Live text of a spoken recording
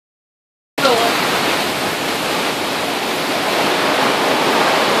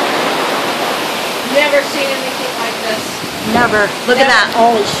never seen anything like this. Never. Look at that.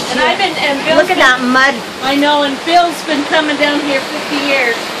 Holy shit. And I've been, and Bill's look at that mud. I know, and Bill's been coming down here 50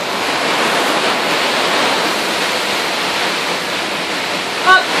 years.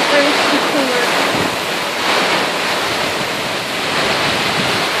 Oh, there's the cooler.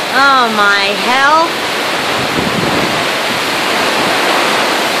 Oh my hell.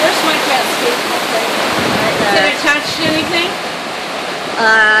 Where's my jet ski? Okay. Right Is there. it attached to anything?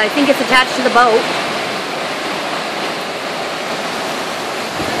 I think it's attached to the boat.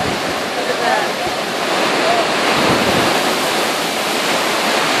 Look at that.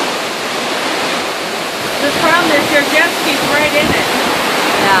 The problem is your jet ski's right in it.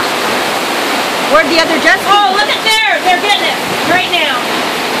 Yeah. Where'd the other jet ski? Oh, look at there! They're getting it right now.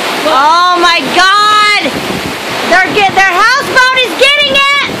 Look. Oh my God! Their houseboat is getting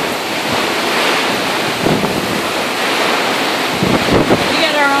it! We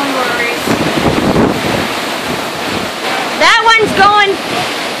got our own worries. That one's going.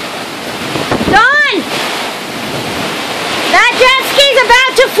 Dawn! That jet ski's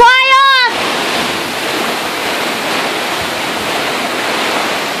about to fly off!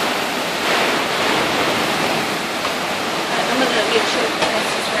 I'm gonna make sure this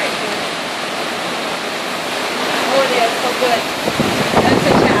is right here. Oh, it is. Oh, good. That's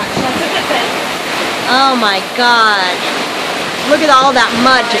attached. That's a good thing. Oh my God. Look at all that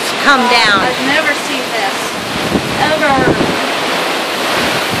mud just come down. I've never seen this. Ever.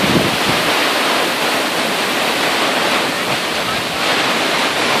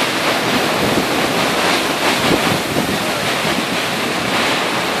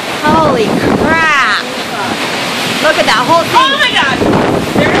 Holy crap. Look at that whole Oh thing. my God!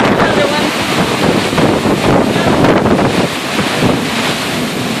 There's another one.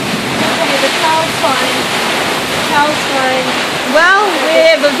 Okay, the towel's fine. The towel's fine. Well,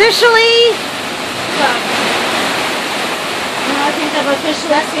 we've officially. No, I think I've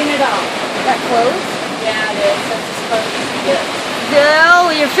officially seen it all. That closed? Yeah, it is. That's as close as it gets. No,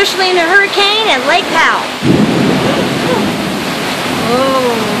 you're officially in a hurricane at Lake Powell.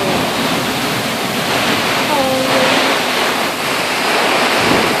 Oh.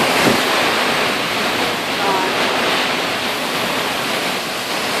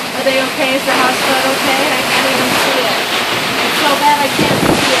 Are they okay? Is the houseboat okay? I can't even see it. It's so bad I can't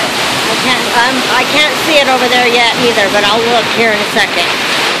see it. I can't see it over there yet either, but I'll look here in a second.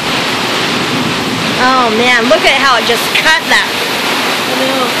 Oh man, look at how it just cut that. I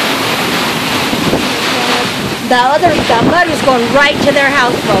know. The mud was going right to their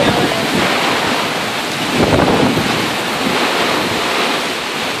houseboat.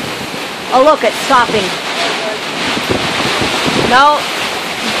 Oh look, it's stopping. No.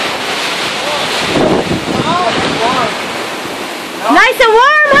 Nice and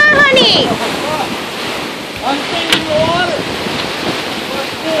warm, huh, honey? I'm cleaning the water.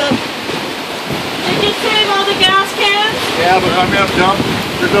 Did you save all the gas cans? Yeah, but I'm gonna dump.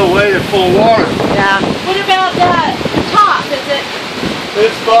 There's no way they're full of water. Yeah. What about that top? Is it?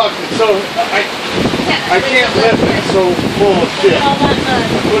 It's bugged. It's so I can't lift it. It's so full of shit. All that mud.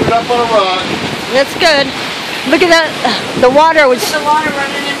 Put it up on a rock. That's good. Look at that. The water was. The water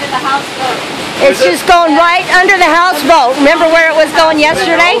running into the houseboat. It's just going right under the houseboat. Remember where it was going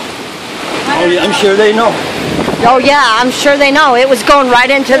yesterday? Oh, yeah, I'm sure they know. Oh yeah, I'm sure they know. It was going right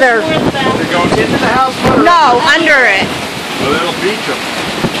into their. It goes into the house. No, under it. Well, it'll beach them.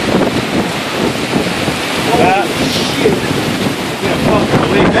 That shit. Yeah, fucking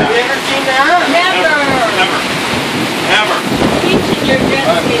believe Have you that. ever seen that? Never. Never. Beaching your jet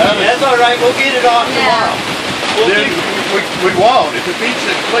ski. That's all right. We'll get it off tomorrow. We'll, Then we won't. If it beaches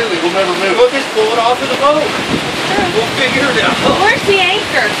it completely, we'll never move. we'll just pull it off of the boat. We'll figure it out. Where's the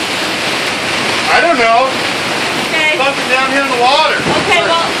anchor? I don't know. Okay. Fucking down here in the water. Okay,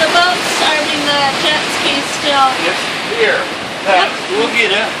 well, the boat's, the jet ski's still. It's here. We'll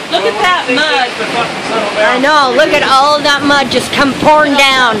get it. Look at that mud. I know. Look at all of that mud just come pouring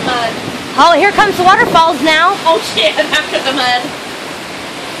down. Mud. Oh, here comes the waterfalls now. Oh shit, after the mud.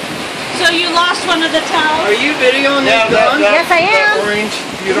 So you lost one of the towels? Are you videoing Yeah, this gun? Yes, I That am. orange,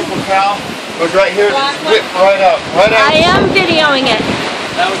 beautiful cow was right here. Black one? Whipped right up. Right out. I am videoing it.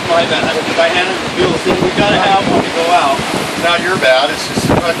 That was my bad. Because I handed the bill, said we gotta have one to go out. Not your bad. It's just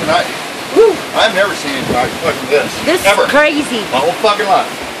fucking. Woo. I've never seen anything like fucking this. This Ever. is crazy. My whole fucking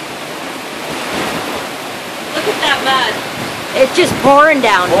life. Look at that mud. It's just pouring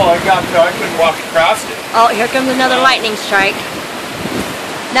down. Oh, I couldn't walk across it. Oh, here comes another lightning strike.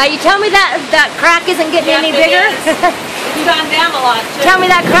 Now you tell me that crack isn't getting any Yes, it bigger? is. It's gone down a lot too. Tell me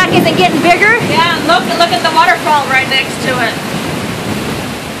that crack isn't getting bigger? Yeah, and look at the waterfall right next to it.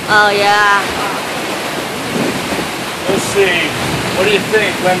 Oh yeah. Let's see. What do you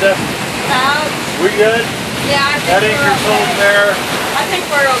think, Linda? We good? Yeah, I think That ain't your cold there. I think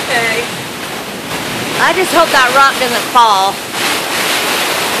we're okay. I just hope that rock doesn't fall.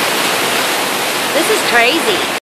 This is crazy.